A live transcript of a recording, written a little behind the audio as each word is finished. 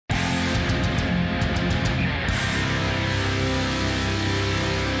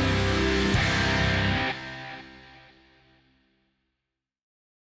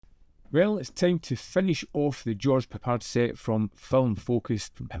Well, it's time to finish off the George Peppard set from Film Focus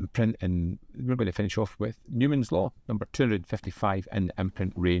from Imprint, and we're going to finish off with Newman's Law, number 255 in the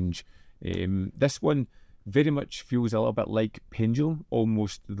Imprint range. This one very much feels a little bit like Pendulum,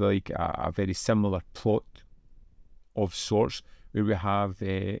 almost like a very similar plot of sorts, where we have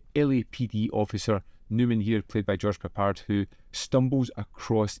LAPD officer Newman here, played by George Peppard, who stumbles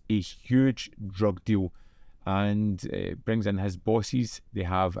across a huge drug deal and brings in his bosses. They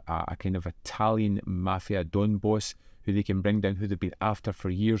have a kind of Italian mafia don boss who they can bring down, who they've been after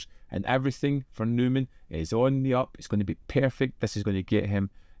for years, and everything for Newman is on the up. It's going to be perfect. This is going to get him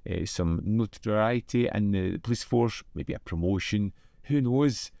some notoriety in the police force, maybe a promotion, who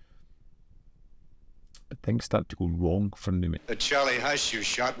knows. But things start to go wrong for Newman. The Charlie Hush you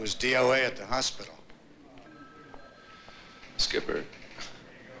shot was DOA at the hospital. Skipper.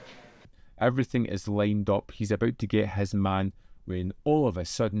 Everything is lined up. He's about to get his man when all of a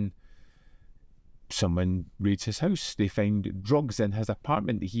sudden someone raids his house. They find drugs in his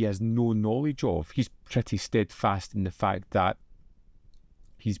apartment that he has no knowledge of. He's pretty steadfast in the fact that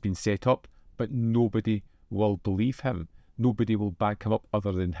he's been set up, but nobody will believe him. Nobody will back him up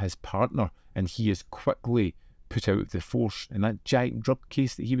other than his partner, and he is quickly put out of the force. And that giant drug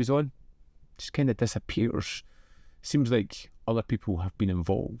case that he was on just kind of disappears. Seems like other people have been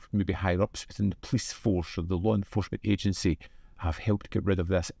involved, maybe higher ups within the police force or the law enforcement agency have helped get rid of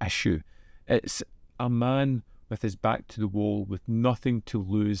this issue. It's a man with his back to the wall, with nothing to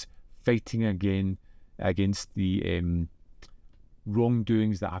lose, fighting again against the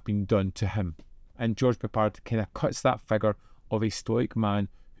wrongdoings that have been done to him. And George Peppard kind of cuts that figure of a stoic man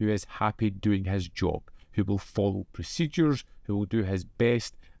who is happy doing his job, who will follow procedures, who will do his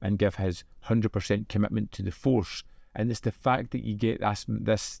best and give his 100% commitment to the force. And it's the fact that you get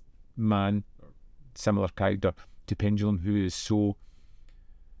this man, similar character to Pendulum, who is so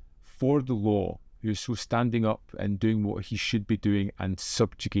for the law, who is so standing up and doing what he should be doing and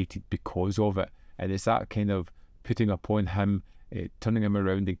subjugated because of it. And it's that kind of putting upon him, turning him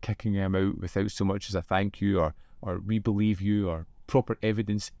around and kicking him out without so much as a thank you or we believe you or proper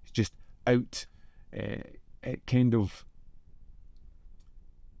evidence. It's just out. It kind of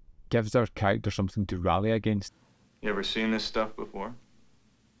gives our character something to rally against. You ever seen this stuff before?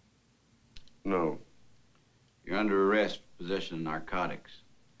 No. You're under arrest for possession of narcotics.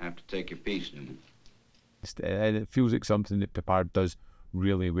 I have to take your piece, Newman. And it feels like something that Peppard does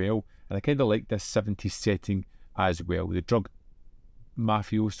really well. And I kind of like this 70s setting as well. The drug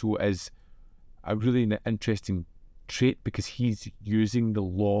mafioso is a really interesting trait because he's using the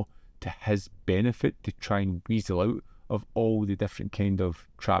law to his benefit to try and weasel out of all the different kind of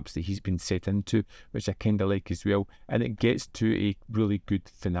traps that he's been set into, which I kind of like as well. And it gets to a really good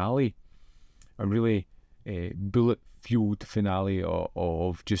finale, a really bullet-fueled finale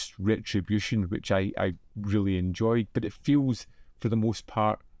of just retribution, which I really enjoyed. But it feels, for the most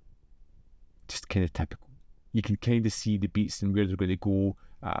part, just kind of typical. You can kind of see the beats and where they're going to go,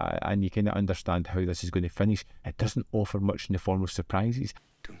 and you kind of understand how this is going to finish. It doesn't offer much in the form of surprises.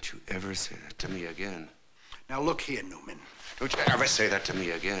 Don't you ever say that to me again. Now look here, Newman. Don't you ever say that to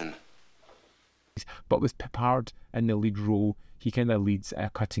me again. But with Peppard in the lead role, he kind of leads a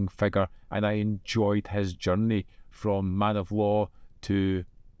cutting figure, and I enjoyed his journey from man of law to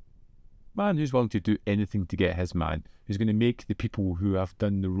man who's willing to do anything to get his man, who's going to make the people who have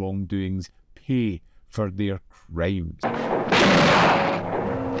done the wrongdoings pay for their crimes.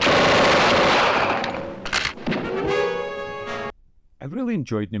 I really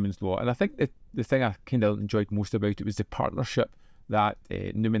enjoyed Newman's Law, and I think that the thing I kind of enjoyed most about it was the partnership that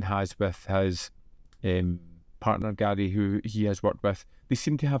Newman has with his partner Gary, who he has worked with. They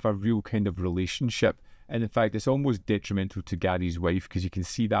seem to have a real kind of relationship, and in fact it's almost detrimental to Gary's wife, because you can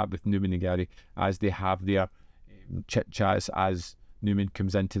see that with Newman and Gary as they have their chit-chats as Newman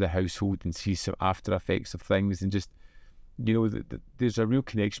comes into the household and sees some after effects of things, and just, you know, there's a real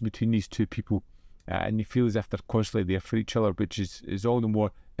connection between these two people. And you feel as if they're constantly there for each other, which is all the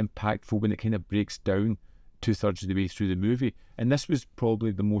more impactful when it kind of breaks down 2/3 of the way through the movie. And this was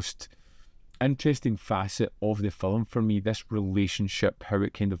probably the most interesting facet of the film for me, this relationship, how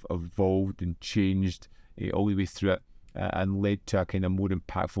it kind of evolved and changed all the way through it, and led to a kind of more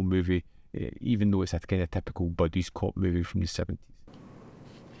impactful movie, even though it's a kind of typical buddies cop movie from the 70s.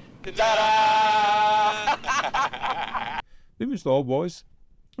 Newman's Law was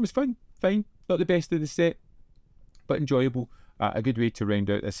fun, fine. Not the best of the set, but enjoyable. A good way to round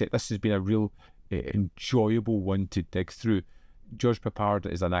out the set. This has been a real enjoyable one to dig through. George Peppard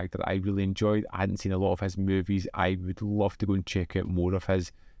is an actor I really enjoyed. I hadn't seen a lot of his movies. I would love to go and check out more of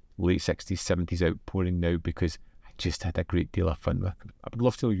his late 60s, 70s outpouring now, because I just had a great deal of fun with him. I would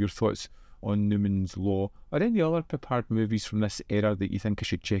love to know your thoughts on Newman's Law or any other Peppard movies from this era that you think I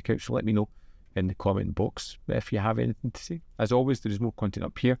should check out, so let me know in the comment box if you have anything to say. As always, there is more content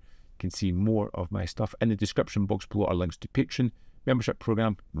up here. You can see more of my stuff. In the description box below are links to Patreon, membership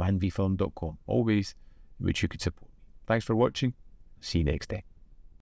program, manvfilm.com, always which you could support me. Thanks for watching. See you next day.